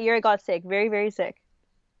 That year I got sick, very, very sick.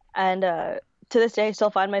 And to this day I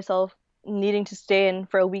still find myself needing to stay in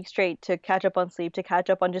for a week straight to catch up on sleep, to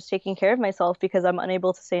catch up on just taking care of myself because I'm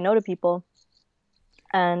unable to say no to people.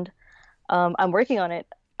 And I'm working on it.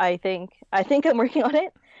 I think I'm working on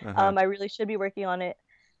it. Uh-huh. I really should be working on it.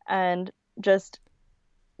 And just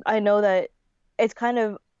I know that it's kind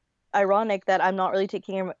of ironic that I'm not really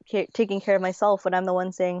taking care of myself when I'm the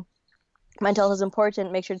one saying mental health is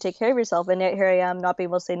important. Make sure to take care of yourself. And yet here I am not being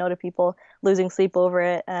able to say no to people, losing sleep over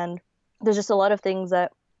it. And there's just a lot of things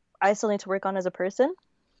that I still need to work on as a person.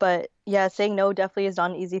 But yeah, saying no definitely is not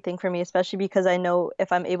an easy thing for me, especially because I know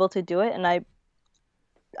if I'm able to do it and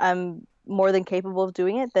I'm more than capable of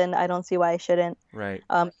doing it, then I don't see why I shouldn't. Right.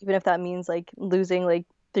 Even if that means like losing like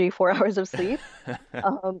 3, 4 hours of sleep.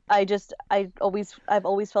 I've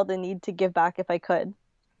always felt the need to give back if I could.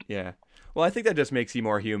 Yeah. Well, I think that just makes you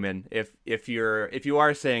more human. If you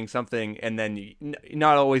are saying something and then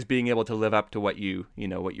not always being able to live up to what you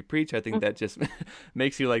preach, I think that just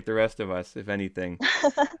makes you like the rest of us, if anything.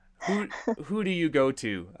 Who who do you go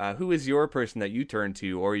to? Who is your person that you turn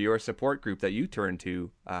to, or your support group that you turn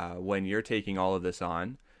to when you're taking all of this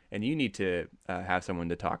on, and you need to have someone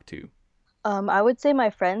to talk to? I would say my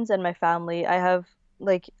friends and my family. I have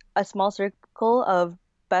like a small circle of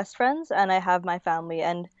best friends, and I have my family,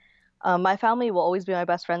 and my family will always be my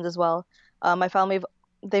best friends as well. My family,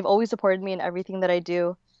 they've always supported me in everything that I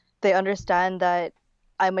do. They understand that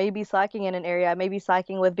I may be slacking in an area. I may be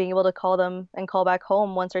slacking with being able to call them and call back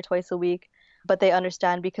home once or twice a week, but they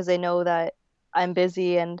understand because they know that I'm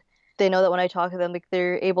busy, and they know that when I talk to them, like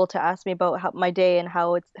they're able to ask me about my day and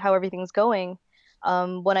how everything's going.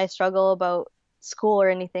 When I struggle about school or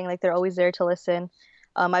anything, like they're always there to listen.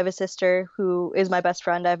 I have a sister who is my best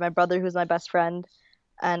friend. I have my brother who's my best friend,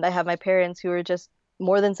 and I have my parents who are just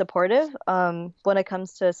more than supportive. When it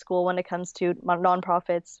comes to school, when it comes to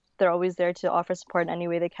nonprofits, they're always there to offer support in any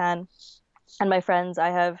way they can. And my friends, I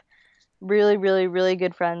have really, really, really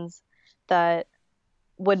good friends that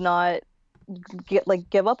would not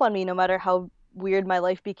give up on me no matter how weird my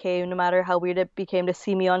life became, no matter how weird it became to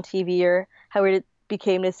see me on TV or how weird it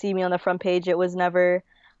became to see me on the front page. It was never,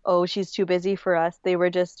 oh, she's too busy for us. They were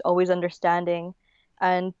just always understanding.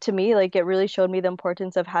 And to me, like it really showed me the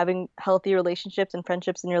importance of having healthy relationships and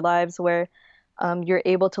friendships in your lives where you're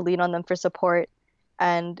able to lean on them for support.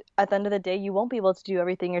 And at the end of the day, you won't be able to do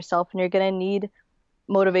everything yourself, and you're going to need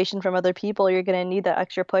motivation from other people. You're going to need that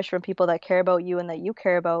extra push from people that care about you and that you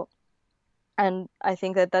care about. And I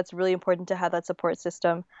think that that's really important to have that support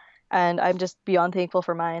system. And I'm just beyond thankful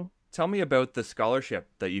for mine. Tell me about the scholarship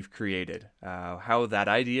that you've created, how that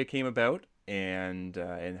idea came about, and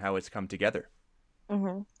how it's come together.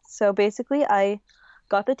 So basically, I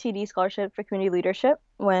got the TD scholarship for community leadership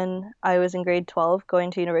when I was in grade 12 going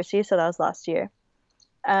to university. So that was last year.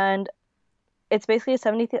 And it's basically a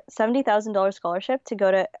 $70,000 scholarship to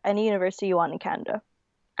go to any university you want in Canada.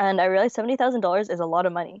 And I realized $70,000 is a lot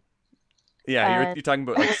of money. Yeah, you're talking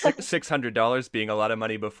about like $600 being a lot of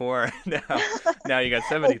money before. Now you got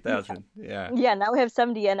 70,000. Yeah. Yeah, now we have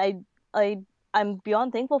 70, and I'm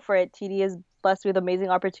beyond thankful for it. TD is blessed with amazing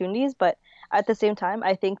opportunities, but at the same time,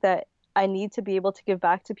 I think that I need to be able to give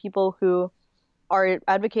back to people who are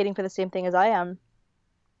advocating for the same thing as I am.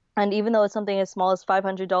 And even though it's something as small as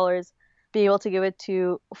 $500, being able to give it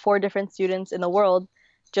to 4 different students in the world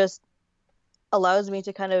just allows me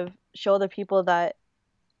to kind of show the people that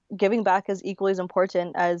giving back is equally as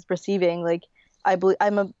important as receiving. Like I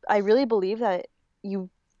really believe that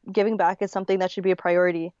giving back is something that should be a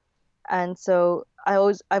priority. And so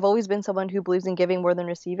I've always been someone who believes in giving more than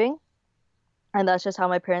receiving. And that's just how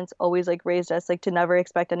my parents always like raised us, like to never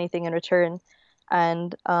expect anything in return.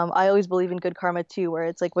 And I always believe in good karma too, where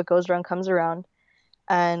it's like what goes around comes around.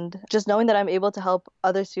 And just knowing that I'm able to help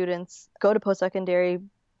other students go to post-secondary,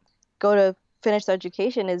 go to finish their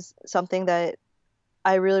education is something that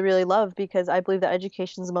I really, really love, because I believe that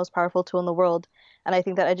education is the most powerful tool in the world. And I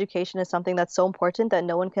think that education is something that's so important that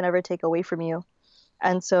no one can ever take away from you.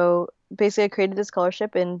 And so basically I created a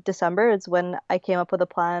scholarship in December. It's when I came up with a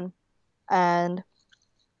plan, and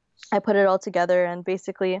I put it all together. And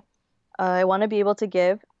basically I want to be able to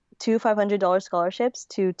give 2 $500 scholarships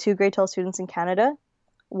to 2 grade 12 students in Canada,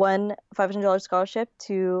 1 $500 scholarship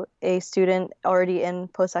to a student already in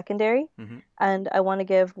post-secondary, and I want to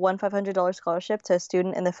give 1 $500 scholarship to a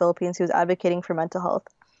student in the Philippines who's advocating for mental health.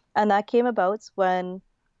 And that came about when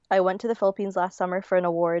I went to the Philippines last summer for an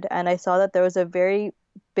award, and I saw that there was a very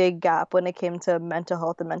big gap when it came to mental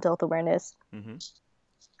health and mental health awareness.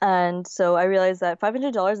 And so I realized that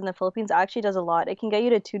 $500 in the Philippines actually does a lot. It can get you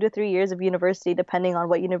to 2 to 3 years of university, depending on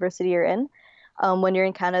what university you're in. When you're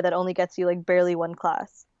in Canada, that only gets you like barely 1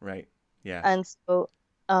 class. Right. Yeah. And so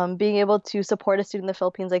being able to support a student in the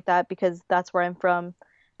Philippines like that, because that's where I'm from,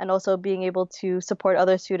 and also being able to support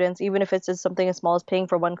other students, even if it's just something as small as paying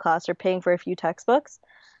for 1 class or paying for a few textbooks.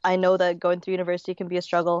 I know that going through university can be a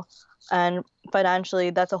struggle, and financially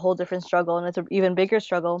that's a whole different struggle, and it's an even bigger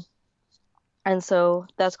struggle. And so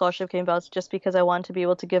that scholarship came about just because I wanted to be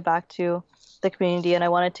able to give back to the community, and I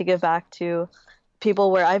wanted to give back to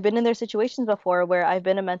people where I've been in their situations before, where I've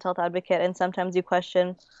been a mental health advocate, and sometimes you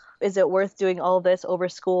question, is it worth doing all this over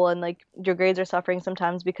school? And like your grades are suffering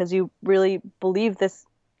sometimes because you really believe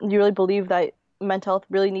that mental health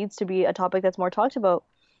really needs to be a topic that's more talked about.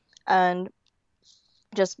 And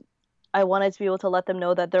just I wanted to be able to let them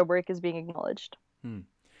know that their work is being acknowledged.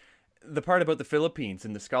 The part about the Philippines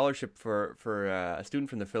and the scholarship for a student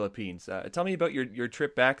from the Philippines. Tell me about your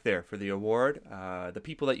trip back there for the award, the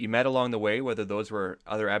people that you met along the way, whether those were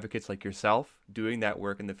other advocates like yourself doing that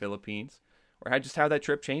work in the Philippines, or how that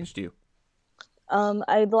trip changed you.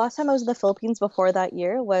 The last time I was in the Philippines before that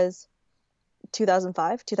year was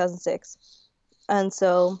 2005, 2006. And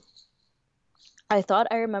so I thought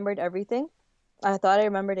I remembered everything. I thought I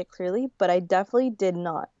remembered it clearly, but I definitely did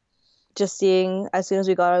not. Just seeing, as soon as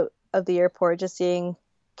we got out of the airport, just seeing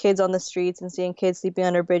kids on the streets and seeing kids sleeping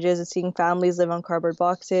under bridges and seeing families live on cardboard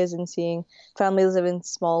boxes and seeing families live in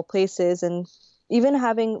small places. And even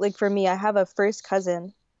having, like, for me, I have a first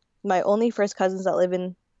cousin. My only first cousins that live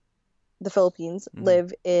in the Philippines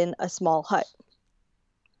live in a small hut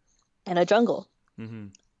in a jungle.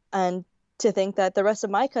 And to think that the rest of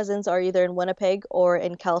my cousins are either in Winnipeg or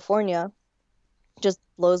in California just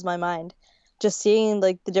blows my mind. Just seeing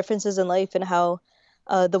like the differences in life and how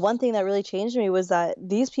the one thing that really changed me was that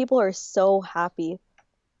these people are so happy.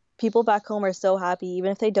 People back home are so happy,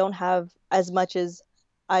 even if they don't have as much as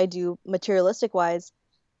I do materialistic wise,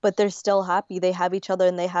 but they're still happy. They have each other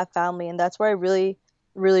and they have family. And that's where I really,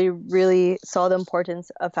 really, really saw the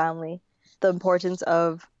importance of family, the importance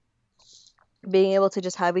of being able to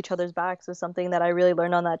just have each other's backs was something that I really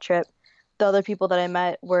learned on that trip. The other people that I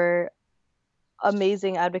met were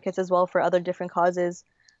amazing advocates as well for other different causes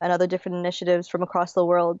and other different initiatives from across the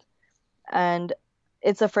world. And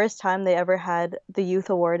it's the first time they ever had the Youth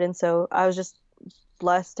Award. And so I was just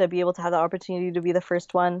blessed to be able to have the opportunity to be the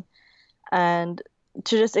first one and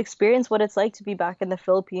to just experience what it's like to be back in the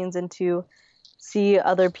Philippines and to see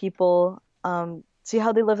other people, see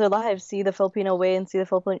how they live their lives, see the Filipino way and see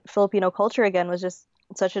the Filipino culture again was just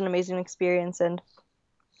such an amazing experience. And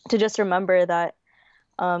to just remember that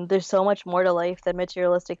there's so much more to life than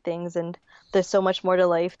materialistic things, and there's so much more to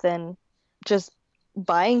life than just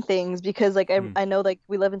buying things, because like I know like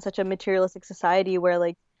we live in such a materialistic society where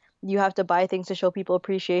like you have to buy things to show people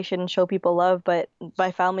appreciation and show people love, but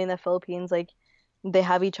my family in the Philippines, like they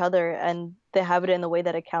have each other and they have it in the way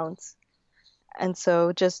that it counts. And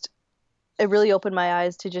so just it really opened my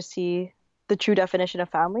eyes to just see the true definition of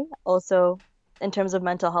family. Also in terms of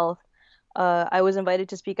mental health, I was invited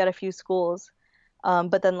to speak at a few schools.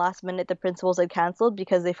 But then last minute, the principals had canceled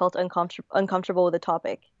because they felt uncomfortable with the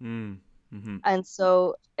topic. And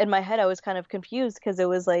so in my head, I was kind of confused because it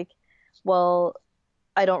was like, well,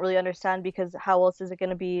 I don't really understand, because how else is it going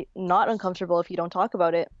to be not uncomfortable if you don't talk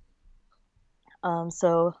about it?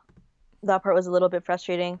 So that part was a little bit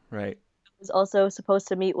frustrating. Right. I was also supposed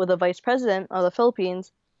to meet with the vice president of the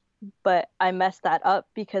Philippines, but I messed that up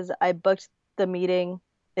because I booked the meeting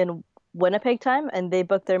in Winnipeg time and they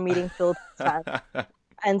booked their meeting Philippines time.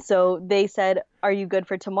 And so they said, "Are you good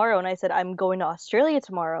for tomorrow?" And I said, "I'm going to Australia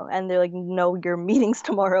tomorrow." And they're like, "No, your meeting's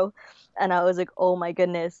tomorrow." And I was like, "Oh my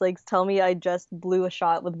goodness, like tell me I just blew a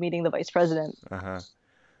shot with meeting the vice president."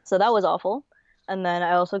 So that was awful. And then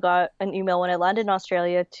I also got an email when I landed in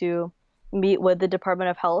Australia to meet with the Department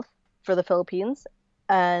of Health for the Philippines.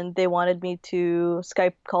 And they wanted me to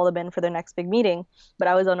Skype call them in for their next big meeting. But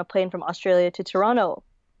I was on a plane from Australia to Toronto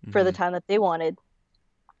for the time that they wanted.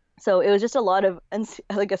 So it was just a lot of,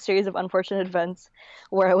 like a series of unfortunate events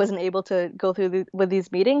where I wasn't able to go through with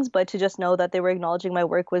these meetings, but to just know that they were acknowledging my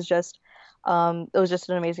work was just, it was just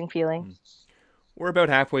an amazing feeling. We're about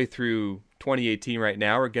halfway through 2018 right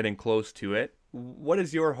now. We're getting close to it. What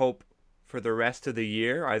is your hope for the rest of the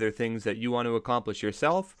year? Either things that you want to accomplish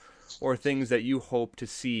yourself or things that you hope to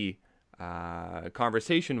see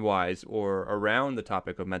conversation-wise or around the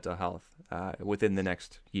topic of mental health within the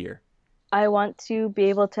next year? I want to be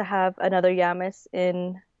able to have another YAMIS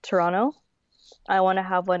in Toronto. I want to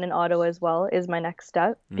have one in Ottawa as well, is my next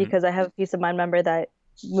step, because I have a Peace of Mind member that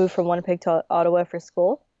moved from Winnipeg to Ottawa for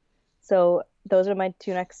school. So those are my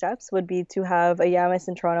two next steps, would be to have a YAMIS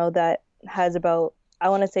in Toronto that has about, I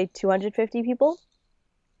want to say 250 people,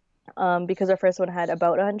 because our first one had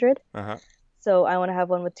about 100. So I want to have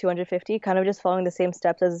one with 250, kind of just following the same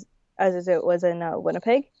steps as it was in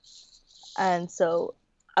Winnipeg. And so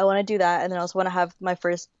I want to do that. And then I also want to have my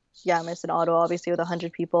first YAMIS in Ottawa, obviously with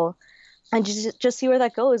 100 people, and just see where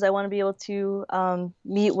that goes. I want to be able to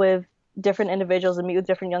meet with different individuals and meet with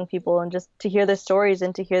different young people and just to hear their stories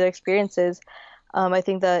and to hear their experiences. I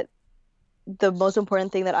think that the most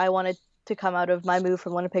important thing that I wanted to come out of my move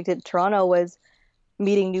from Winnipeg to Toronto was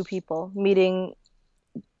meeting new people, meeting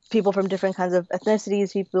people from different kinds of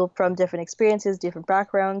ethnicities, people from different experiences, different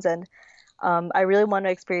backgrounds. And I really want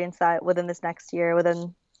to experience that within this next year,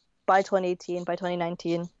 by 2018, by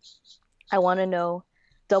 2019. I want to know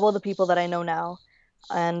double the people that I know now.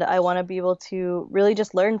 And I want to be able to really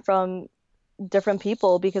just learn from different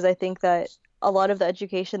people, because I think that a lot of the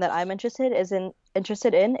education that I'm interested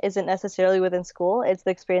in isn't necessarily within school. It's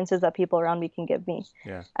the experiences that people around me can give me,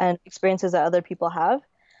 and experiences that other people have.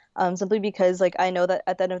 Simply because like I know that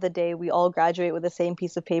at the end of the day, we all graduate with the same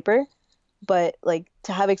piece of paper, but like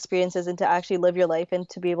to have experiences and to actually live your life and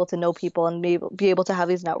to be able to know people and be able to have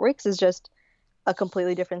these networks is just a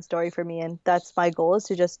completely different story for me. And that's my goal, is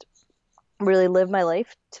to just really live my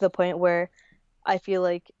life to the point where I feel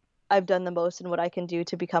like I've done the most in what I can do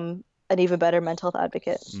to become an even better mental health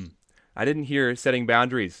advocate. I didn't hear setting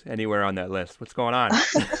boundaries anywhere on that list. What's going on?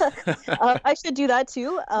 I should do that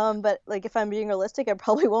too. But like, if I'm being realistic, it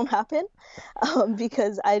probably won't happen.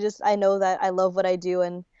 Because I know that I love what I do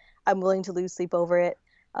and I'm willing to lose sleep over it.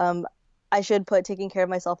 I should put taking care of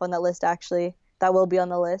myself on that list, actually. That will be on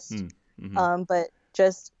the list. Mm-hmm. But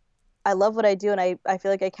just, I love what I do, and I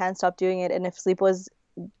feel like I can't stop doing it. And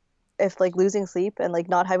if like losing sleep and like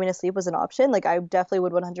not having to sleep was an option, like I definitely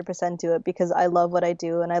would 100% do it, because I love what I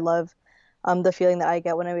do, and I love the feeling that I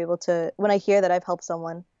get when when I hear that I've helped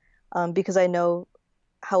someone, because I know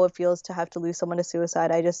how it feels to have to lose someone to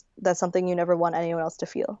suicide. That's something you never want anyone else to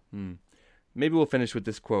feel. Maybe we'll finish with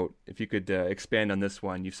this quote, if you could expand on this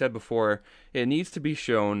one. You've said before, it needs to be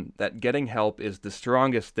shown that getting help is the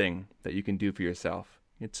strongest thing that you can do for yourself.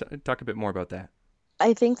 Talk a bit more about that.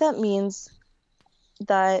 I think that means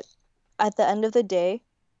that at the end of the day,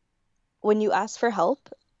 when you ask for help,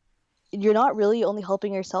 you're not really only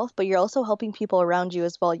helping yourself, but you're also helping people around you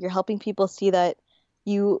as well. You're helping people see that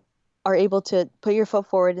you are able to put your foot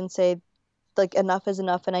forward and say, like, enough is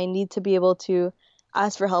enough, and I need to be able to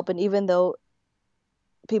ask for help. And even though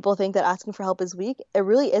people think that asking for help is weak, it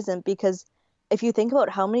really isn't, because if you think about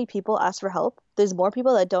how many people ask for help, there's more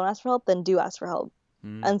people that don't ask for help than do ask for help.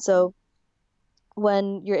 And so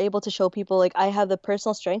when you're able to show people, like, I have the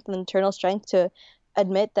personal strength and internal strength to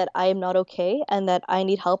admit that I am not okay and that I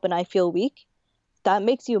need help and I feel weak, that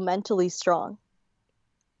makes you mentally strong.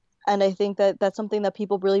 And I think that that's something that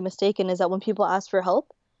people really mistaken, is that when people ask for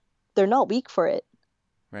help, they're not weak for it.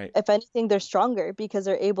 Right. If anything, they're stronger, because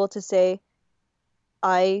they're able to say,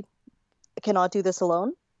 I cannot do this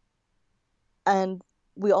alone. And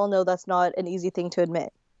we all know that's not an easy thing to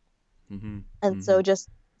admit. And so just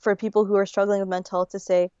for people who are struggling with mental health to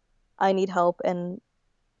say, I need help and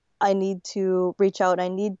I need to reach out, and I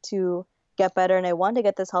need to get better, and I want to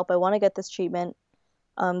get this help, I want to get this treatment.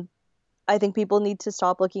 I think people need to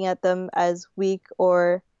stop looking at them as weak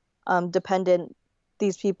or dependent.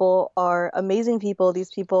 These people are amazing people.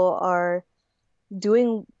 These people are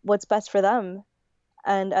doing what's best for them.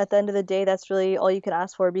 And at the end of the day, that's really all you can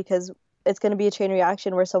ask for, because it's going to be a chain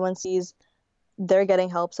reaction where someone sees they're getting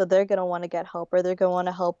help, so they're going to want to get help, or they're going to want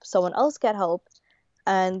to help someone else get help.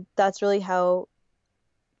 And that's really how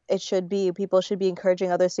it should be. People should be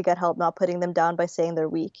encouraging others to get help, not putting them down by saying they're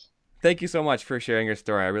weak. Thank you so much for sharing your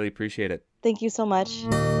story. I really appreciate it. Thank you so much.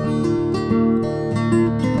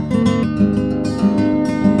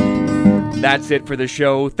 That's it for the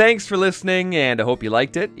show. Thanks for listening, and I hope you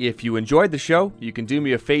liked it. If you enjoyed the show, you can do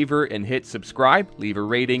me a favor and hit subscribe, leave a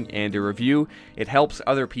rating and a review. It helps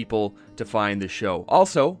other people to find the show.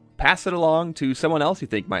 Also, pass it along to someone else you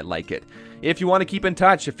think might like it. If you want to keep in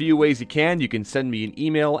touch, a few ways you can send me an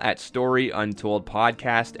email at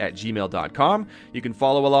storyuntoldpodcast@gmail.com. You can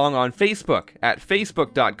follow along on Facebook at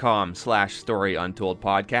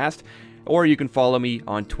facebook.com/storyuntoldpodcast, or you can follow me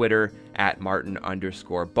on Twitter at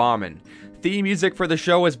Martin_Bauman. Theme music for the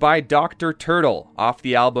show is by Dr. Turtle off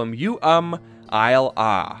the album You I'll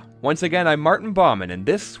Ah. Once again, I'm Martin Bauman, and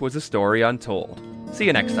this was A Story Untold. See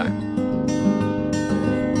you next time.